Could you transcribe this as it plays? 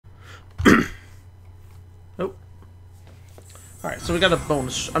Oh. Alright, so we got a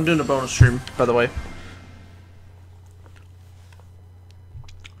bonus. I'm doing a bonus stream, by the way.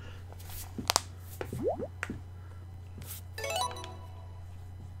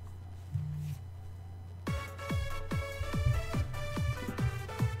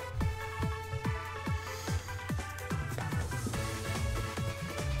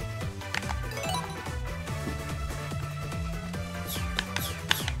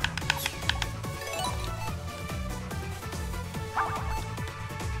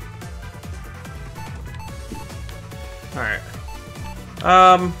 Alright.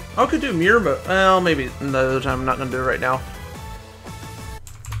 I could do mirror mode. Well, maybe another time. I'm not gonna do it right now.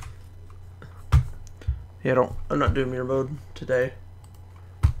 Yeah, I'm not doing mirror mode today.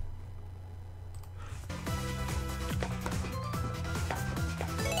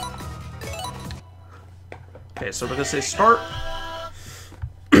 Okay, so we're gonna say start.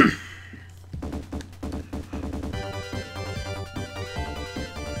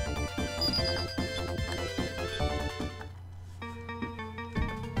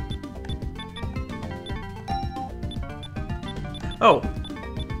 Oh.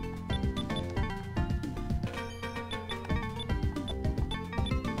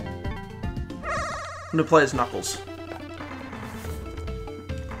 I'm gonna play as Knuckles.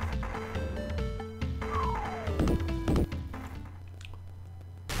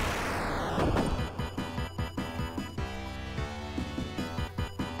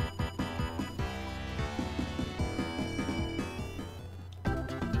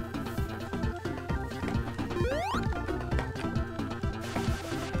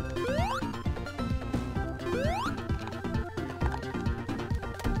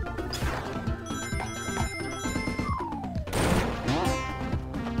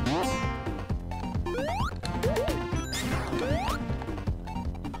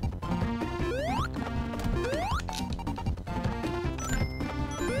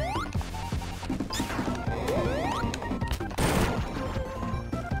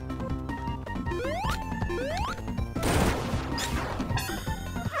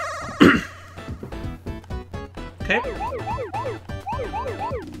 Okay.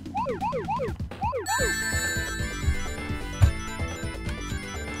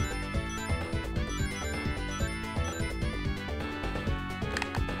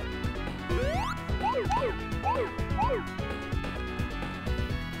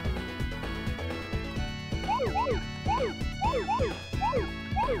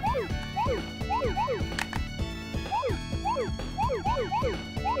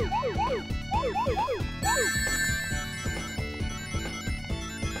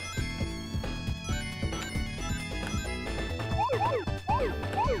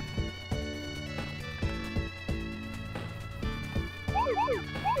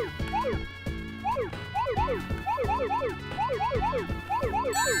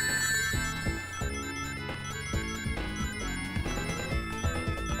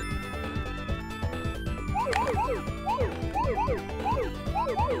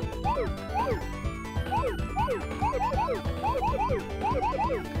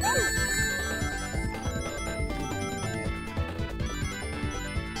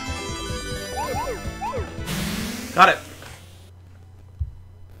 Got it.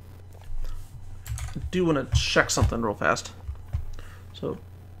 I do want to check something real fast. So,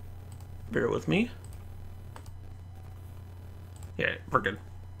 bear with me. Yeah, we're good.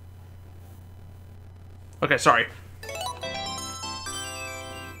 Okay, sorry.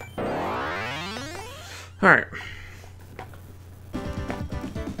 Alright.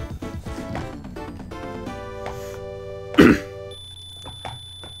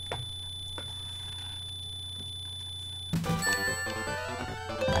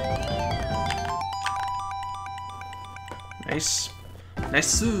 Nice.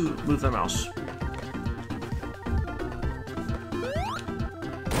 Nice. Move the mouse.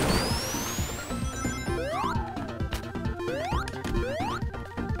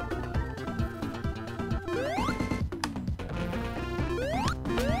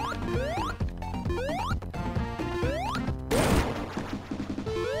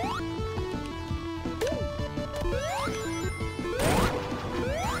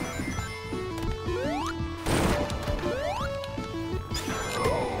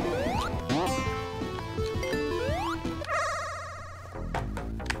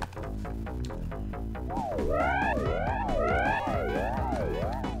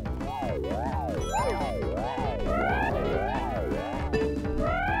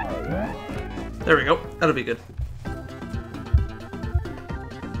 There we go. That'll be good.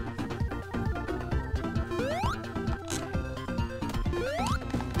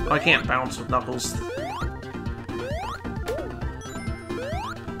 Oh, I can't bounce with Knuckles.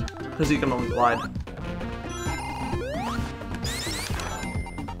 because he can only glide.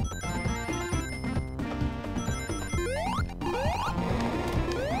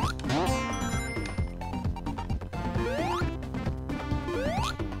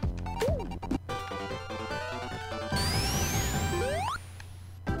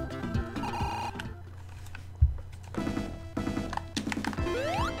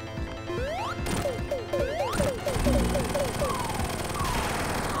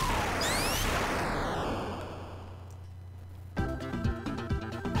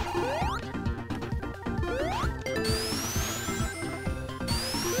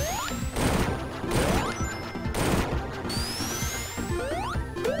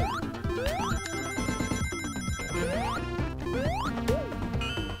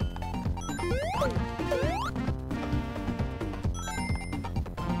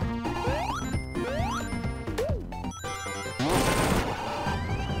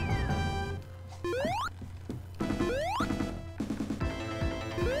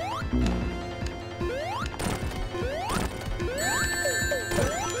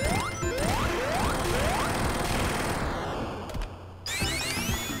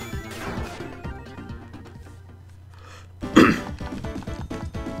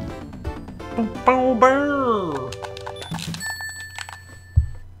 Bow, bow.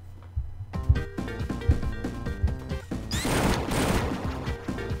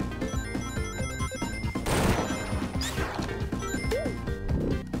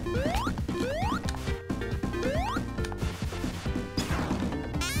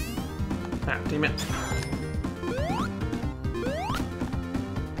 Ah, damn it.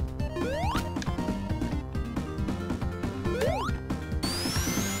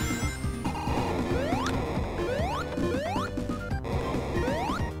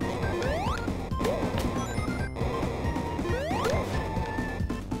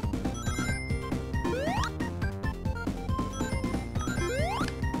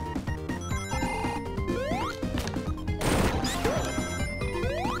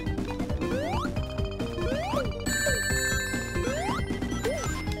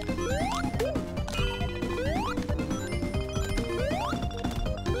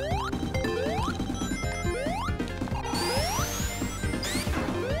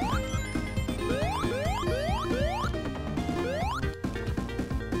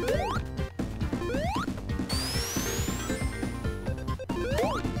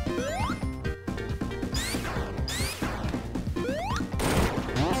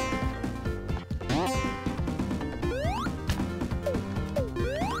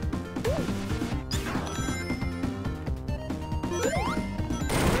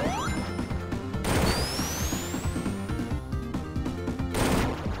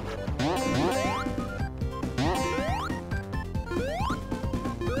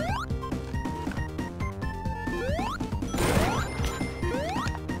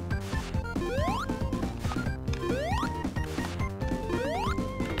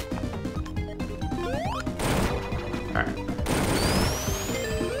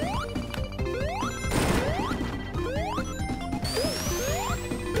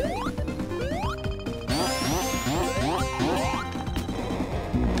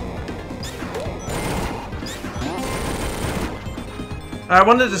 I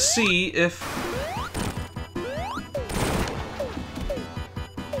wanted to see if...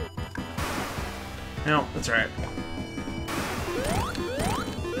 No, that's alright.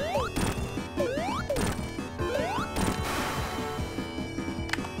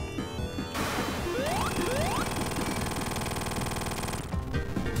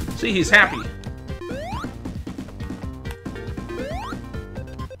 See, he's happy.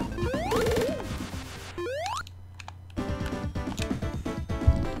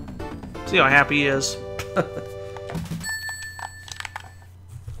 See how happy he is.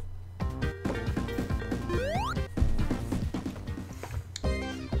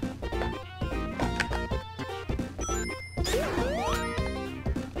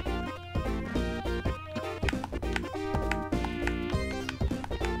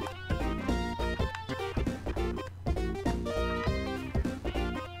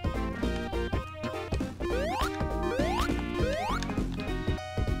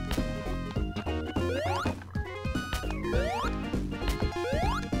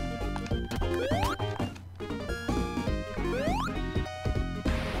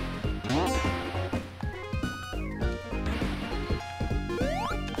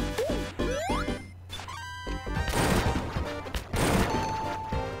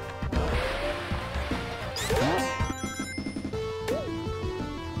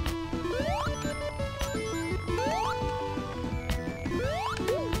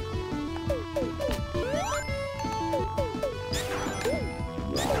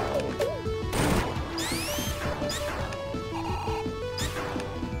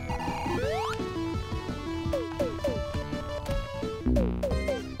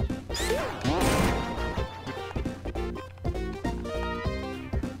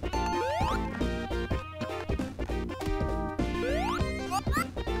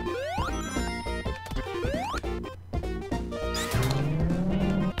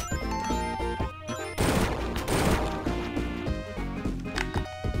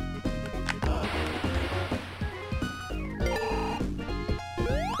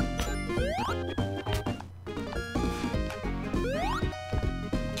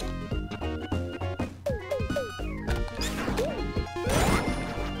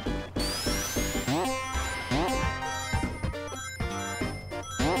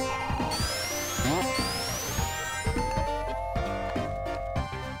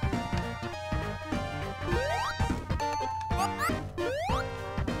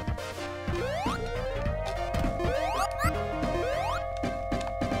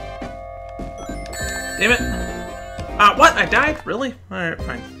 Damn it. What? I died? Really? Alright,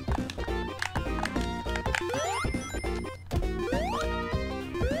 fine.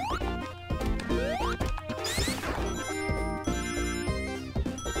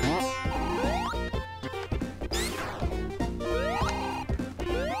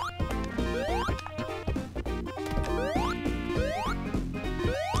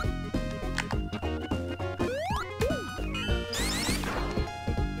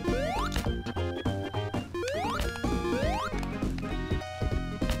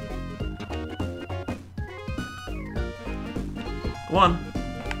 Go on.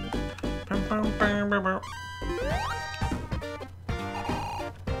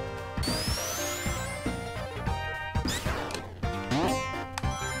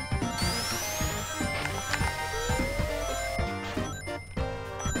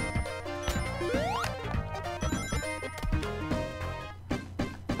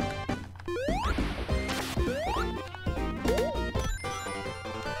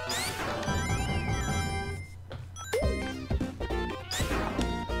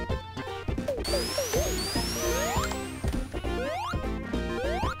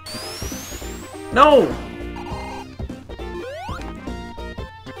 No!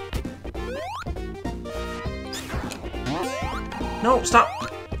 No, stop!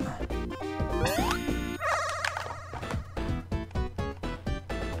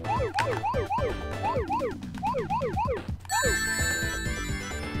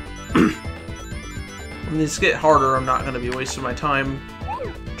 When these get harder, I'm not going to be wasting my time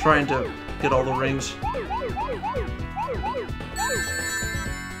trying to get all the rings.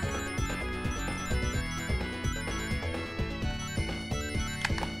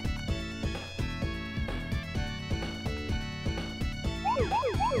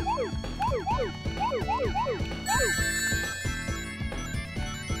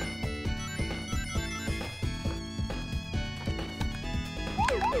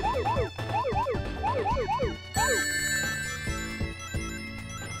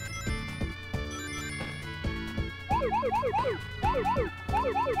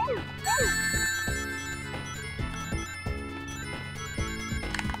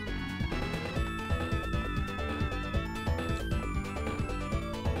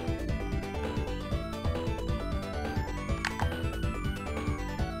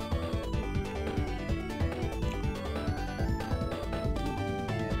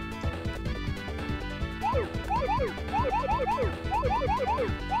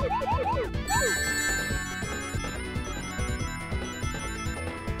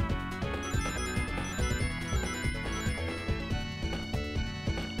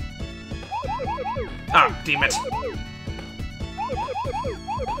 Ah, damn it.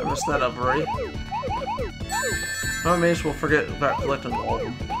 I messed that up already. I may as well forget about collecting all of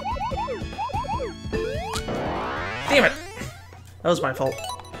them. Damn it! That was my fault.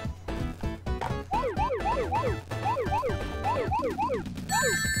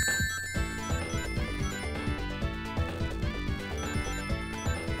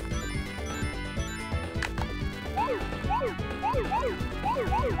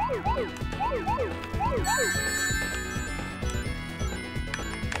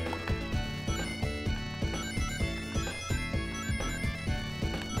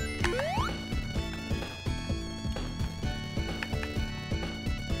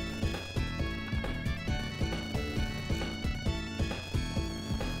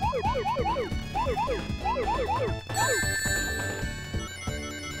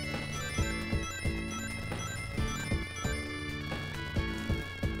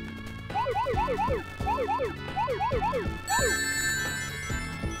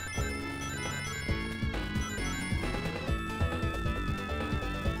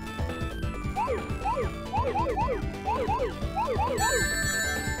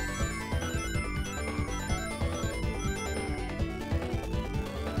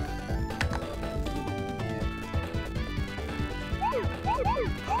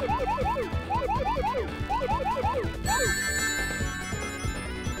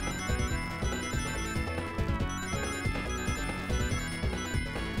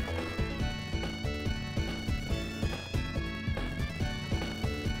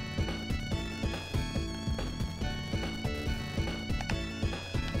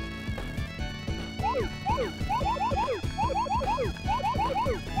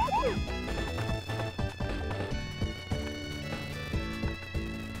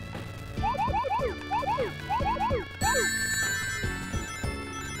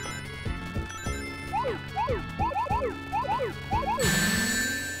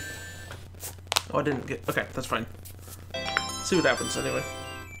 Oh, I didn't get... Okay, that's fine. Let's see what happens anyway.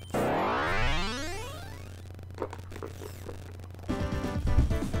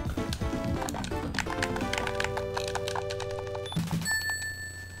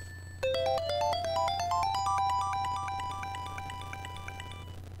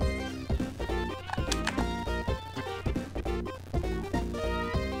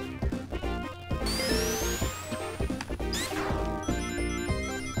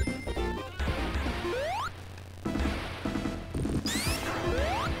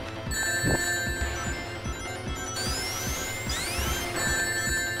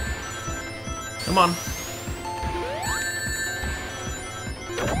 Come on.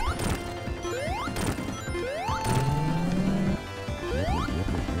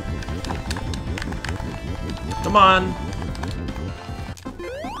 Come on.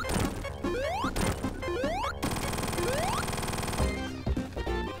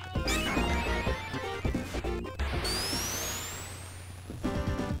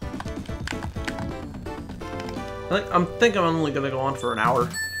 I'm thinking I'm only gonna go on for an hour,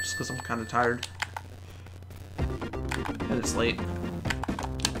 just because I'm kind of tired. And it's late. I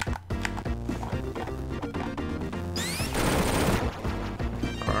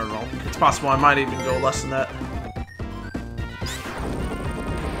don't know. It's possible I might even go less than that.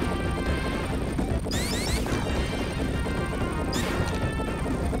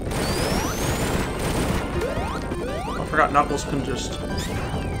 I forgot Knuckles can just...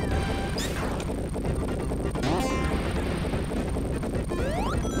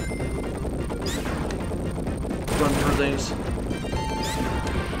 run through things.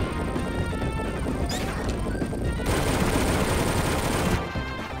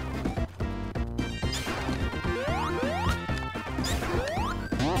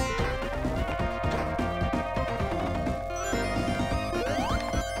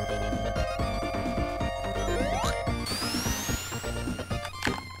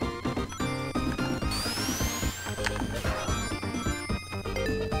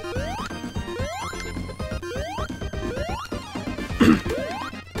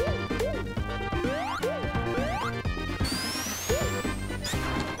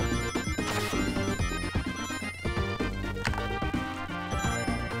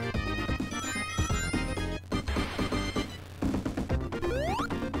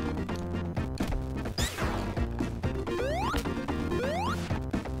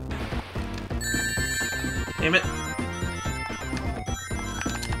 Damn it.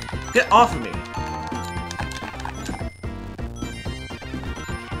 Get off of me.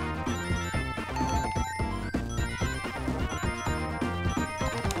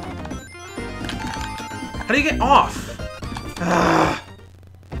 How do you get off? Ugh.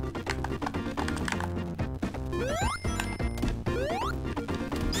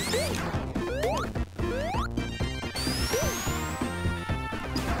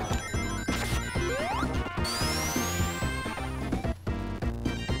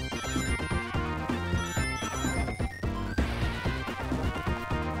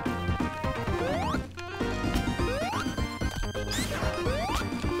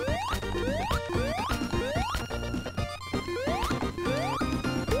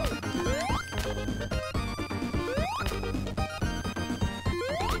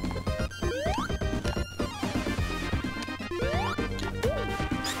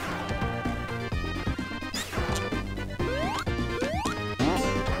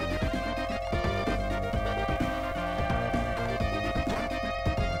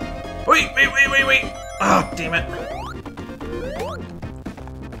 Wait. Oh, damn it.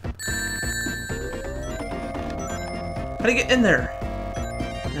 How do you get in there?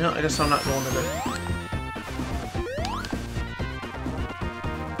 No, I guess I'm not going in there.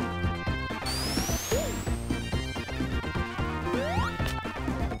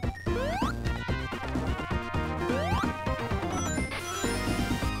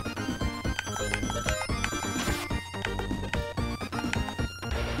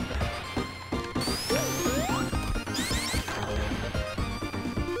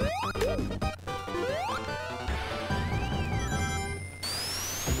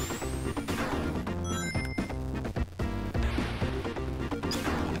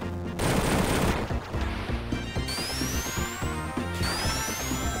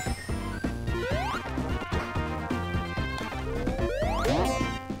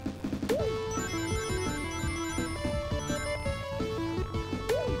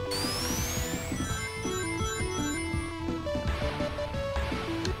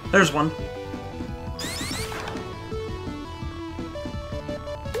 There's one.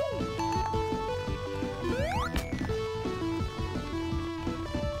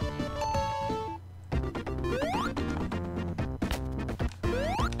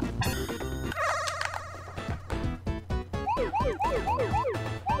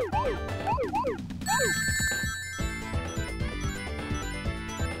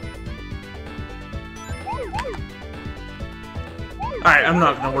 Alright, I'm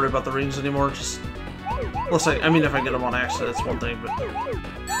not gonna worry about the rings anymore, just... Unless I mean, if I get them on accident, that's one thing, but...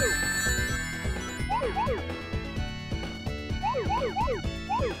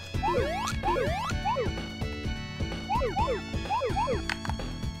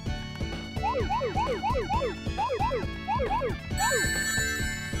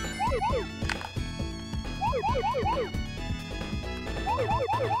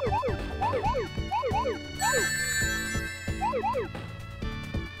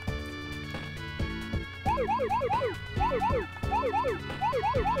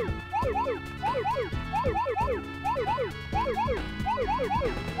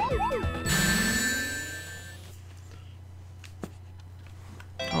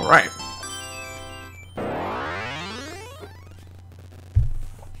 All right.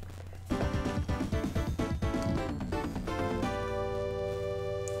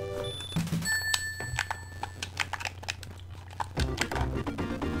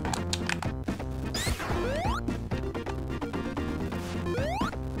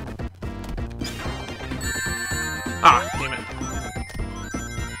 Ah, damn it.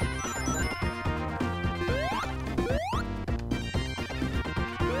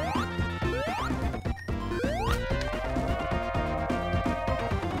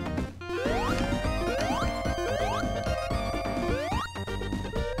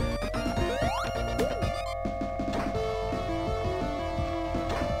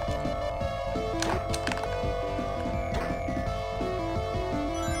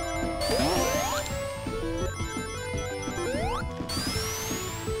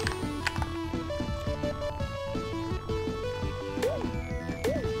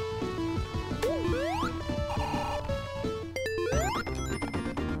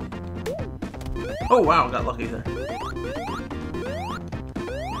 Oh wow, got lucky there.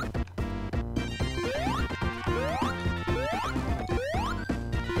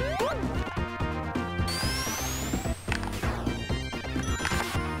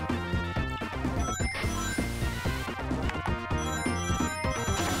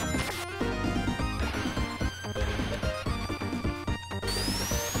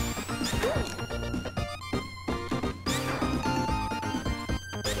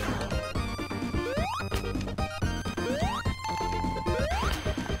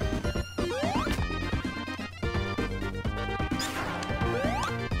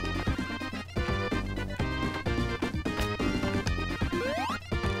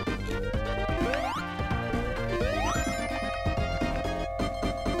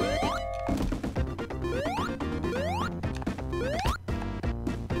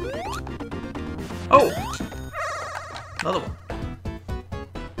 Oh! Another one.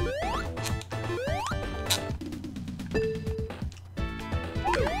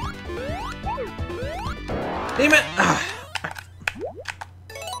 Damn it! Ah.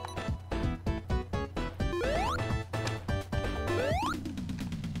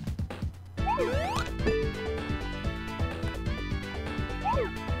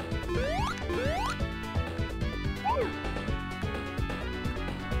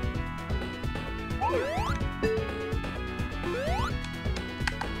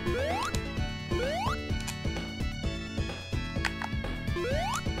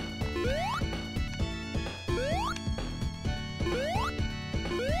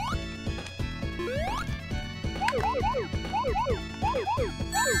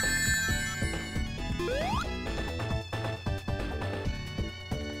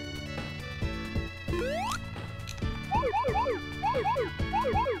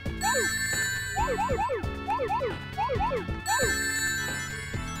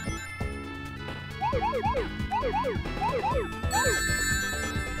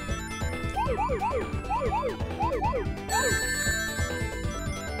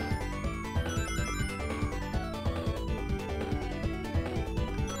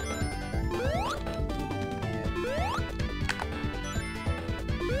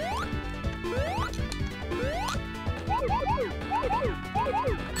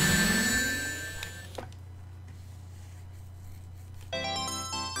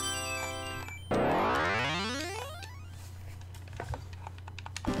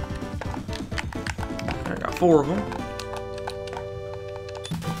 I got 4 of them.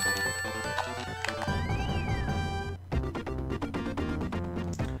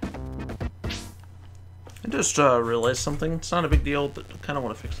 I just realized something. It's not a big deal, but I kind of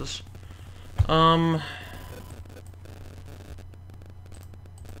want to fix this.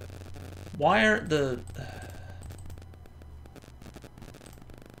 Why aren't the...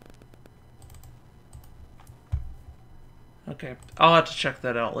 Okay, I'll have to check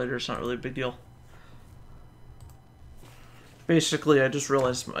that out later. It's not really a big deal. Basically, I just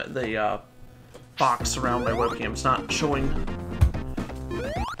realized the box around my webcam's not showing.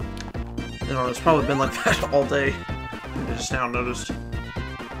 You know, it's probably been like that all day. I just now noticed.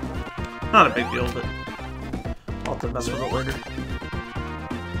 Not a big deal, but I'll have to mess with it later.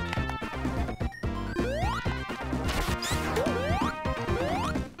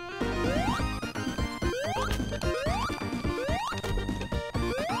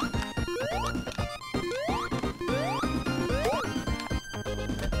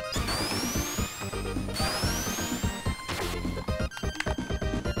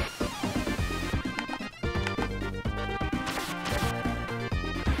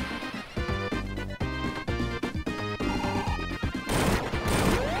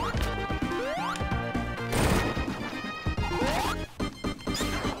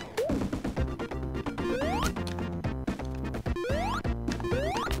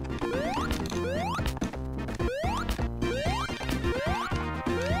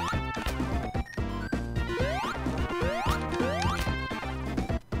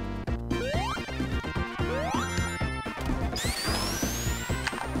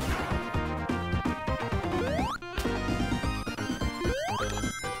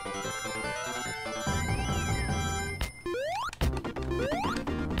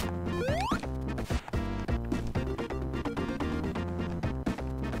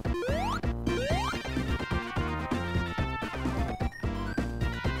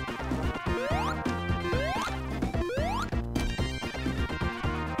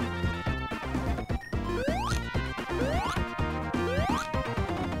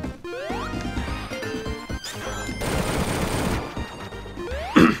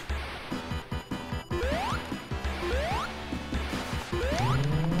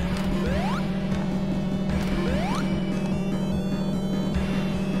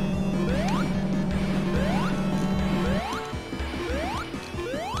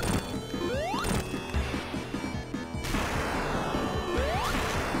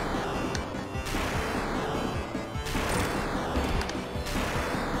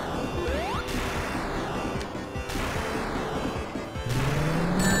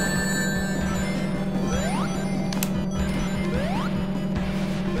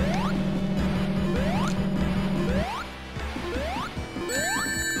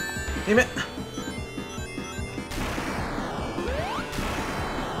 Damn it.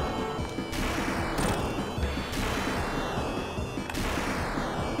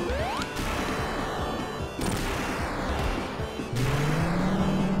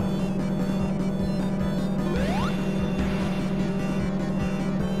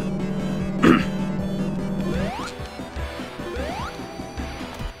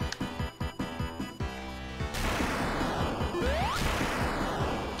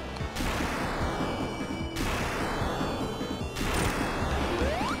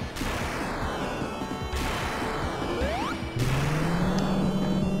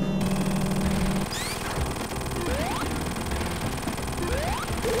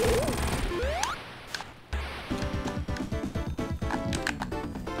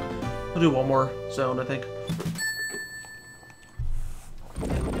 I'll do one more zone, I think.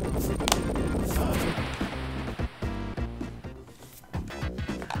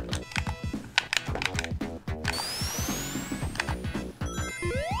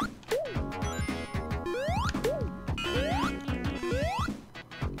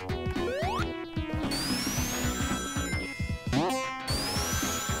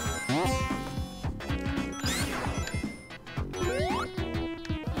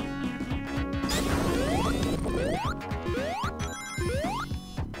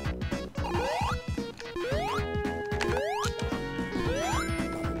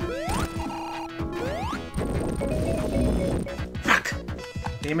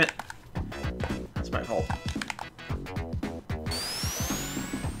 Damn it. That's my fault.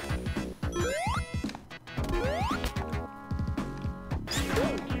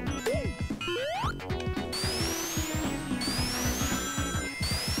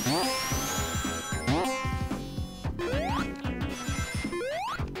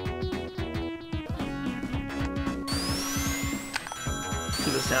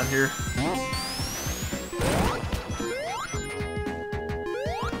 Do this down here.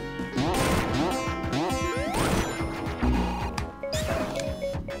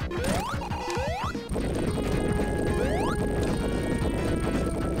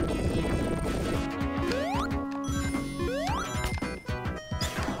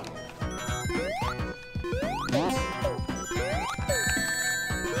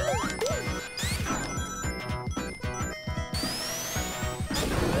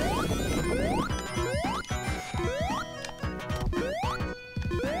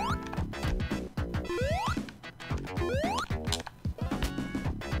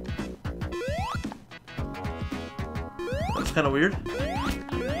 It's kind of weird.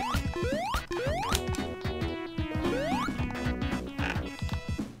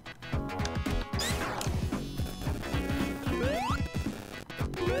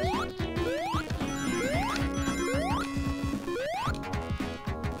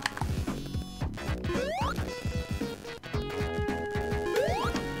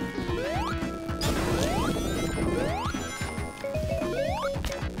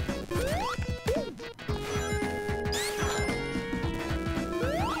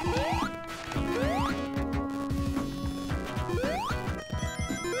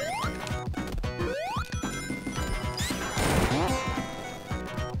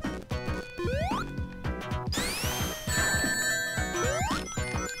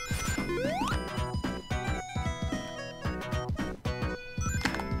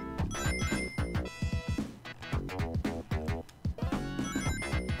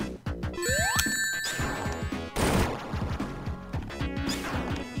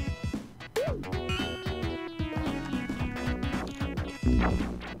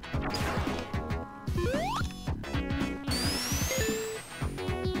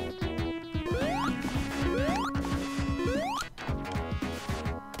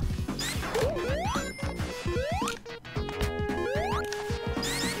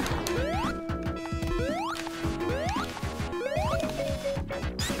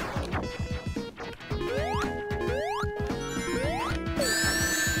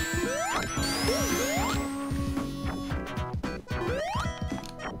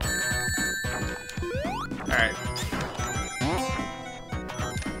 Alright.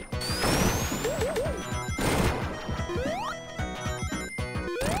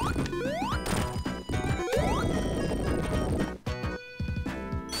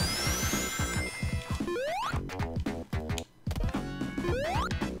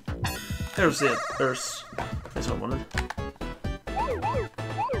 There's it. That's what I wanted.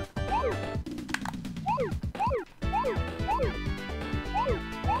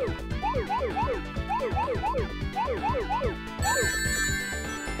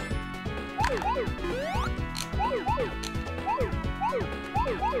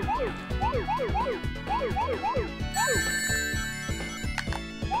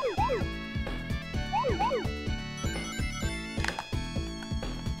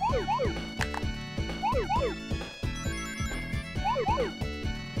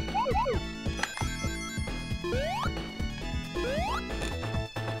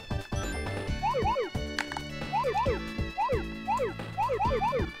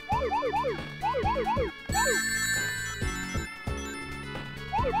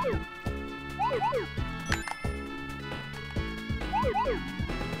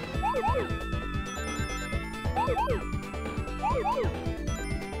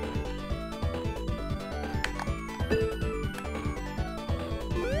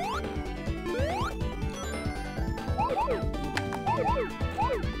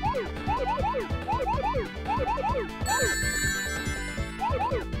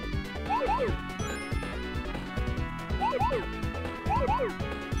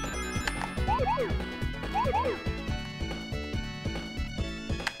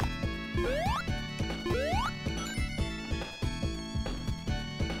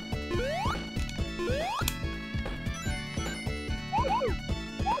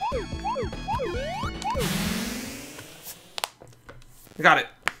 I got it.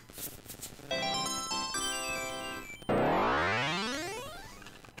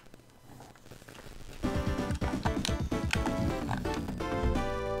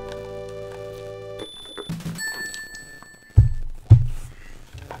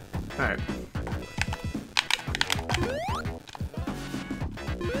 All right.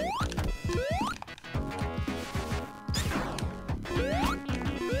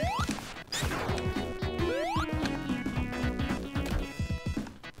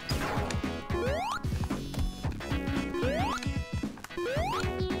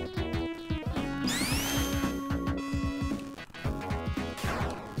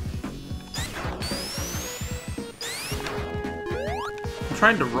 I'm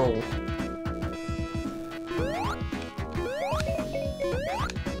trying to roll.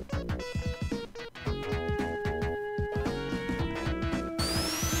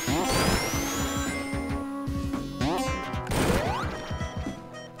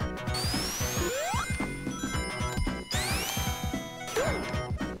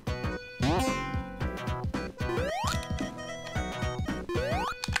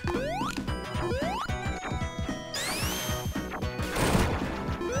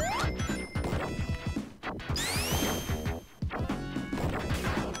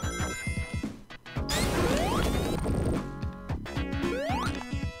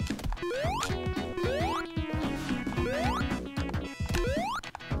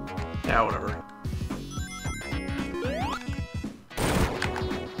 Yeah, whatever.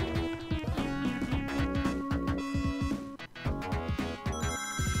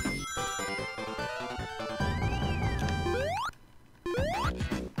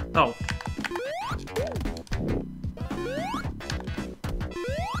 Oh.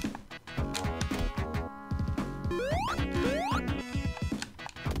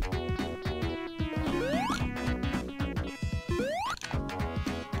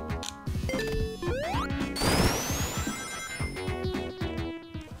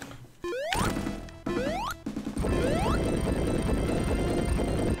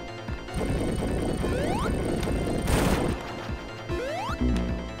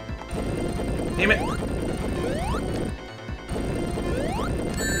 Damn it.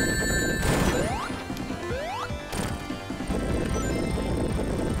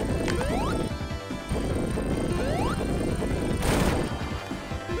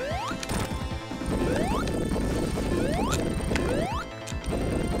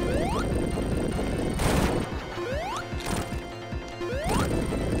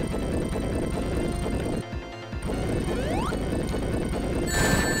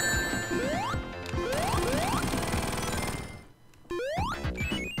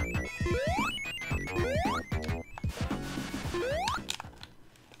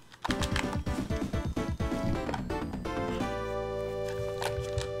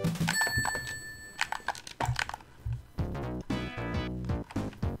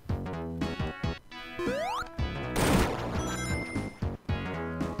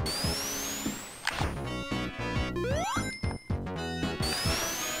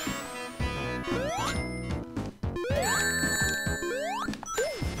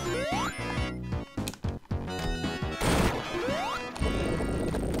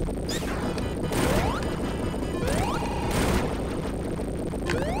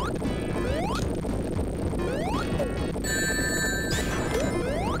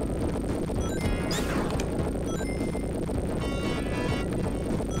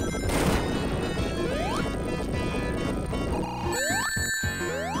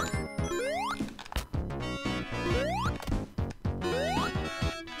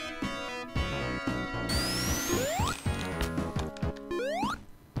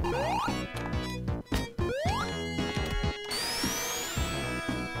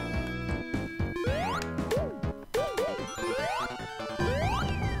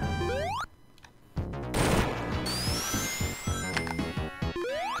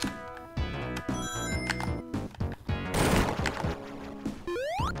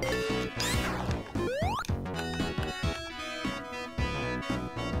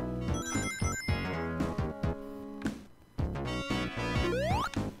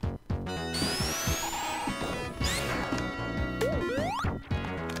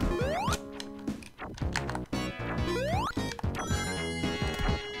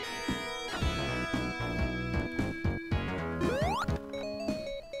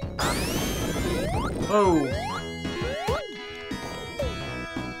 Oh.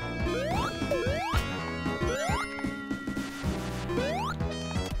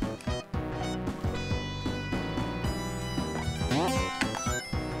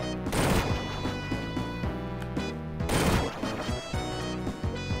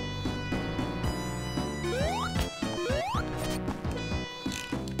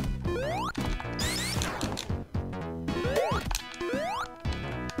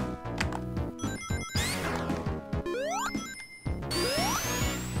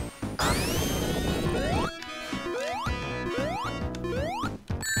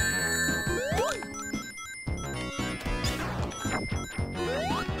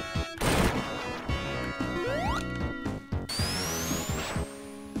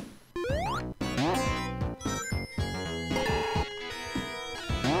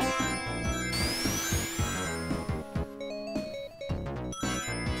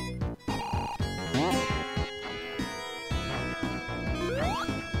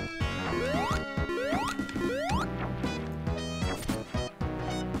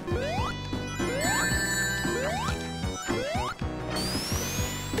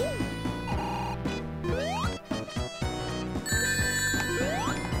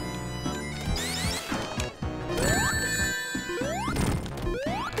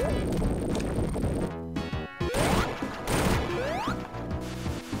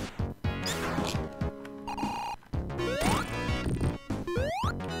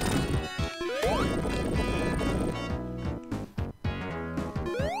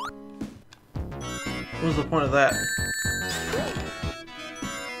 What was the point of that?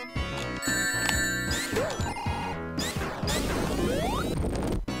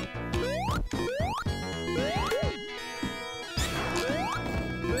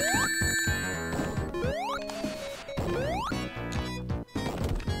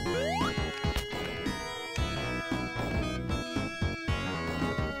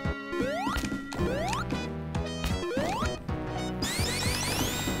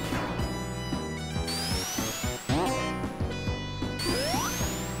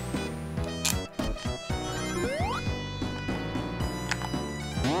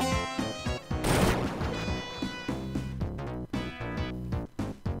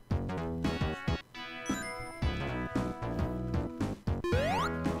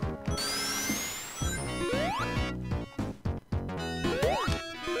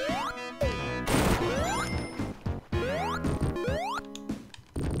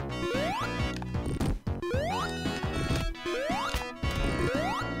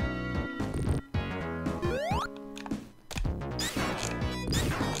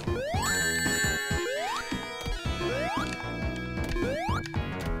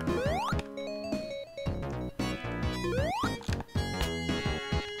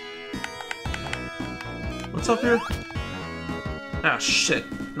 What's up here? Ah, shit.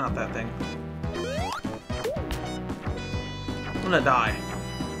 Not that thing. I'm gonna die.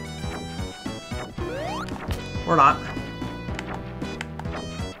 Or not.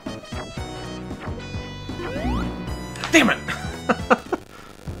 Damn it!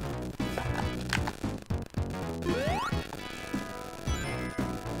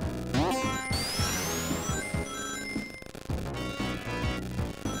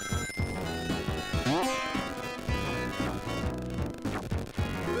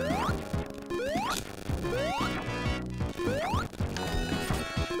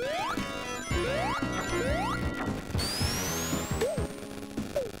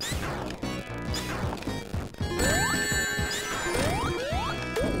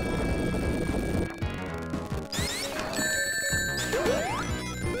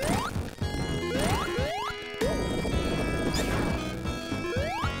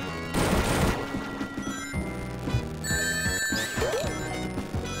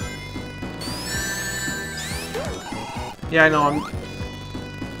 Yeah, I know, I'm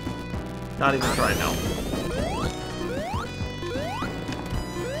not even trying now.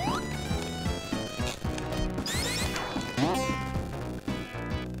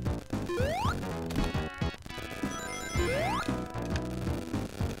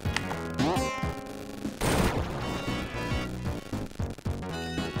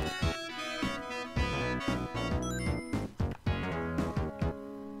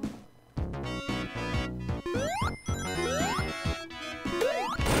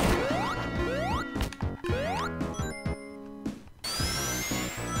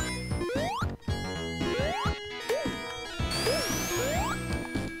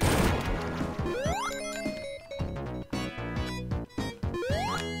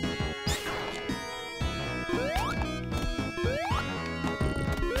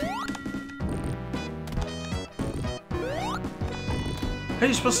 How are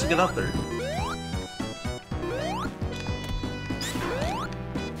you supposed to get up there?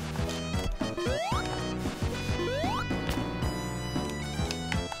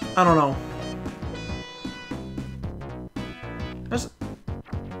 I don't know.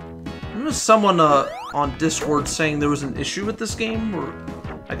 There was someone on Discord saying there was an issue with this game, or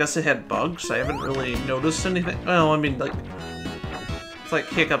I guess it had bugs. I haven't really noticed anything. Well, I mean, like, it's like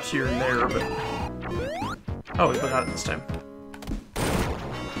hiccups here and there, but... Oh, we got it this time.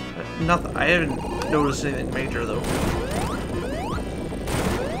 Nothing. I haven't noticed anything major, though.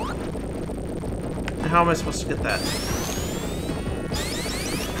 How am I supposed to get that?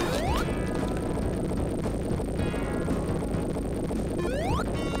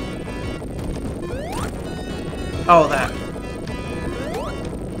 Oh, that.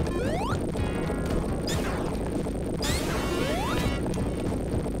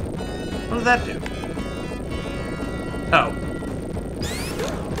 What did that do? Oh.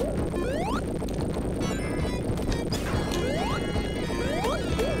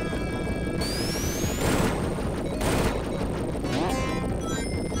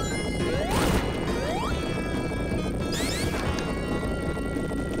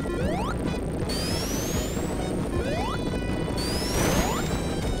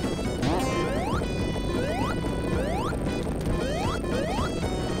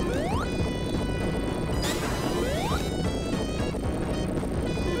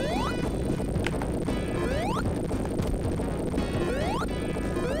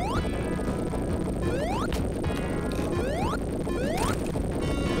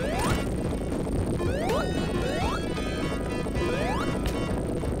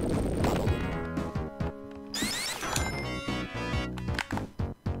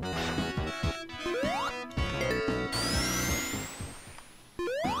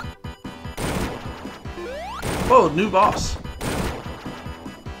 Whoa, new boss.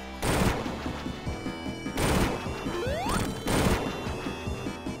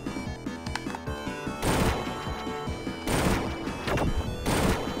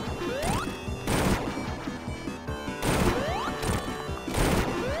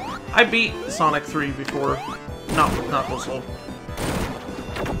 I beat Sonic 3 before, not with Knuckles, though.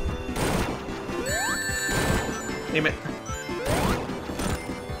 Damn it.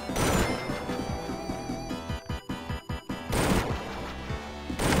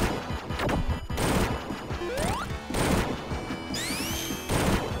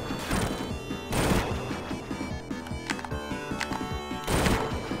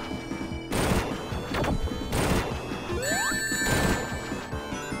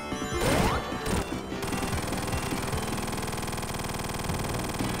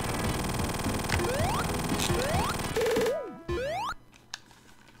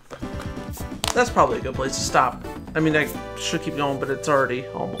 that's probably a good place to stop. I mean, I should keep going, but it's already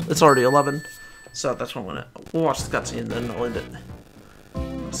 11. So that's what we'll watch the cutscene and then I'll end it.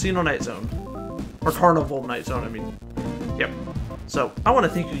 Casino Night Zone. Or Carnival Night Zone, I mean. Yep. So, I want to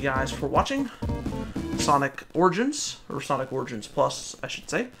thank you guys for watching Sonic Origins, or Sonic Origins Plus, I should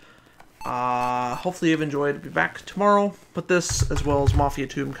say. Hopefully you've enjoyed. I'll be back tomorrow with this, as well as Mafia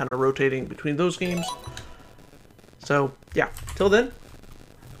 2. I'm kind of rotating between those games. So, yeah. Till then,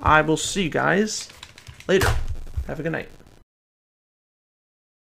 I will see you guys later. Have a good night.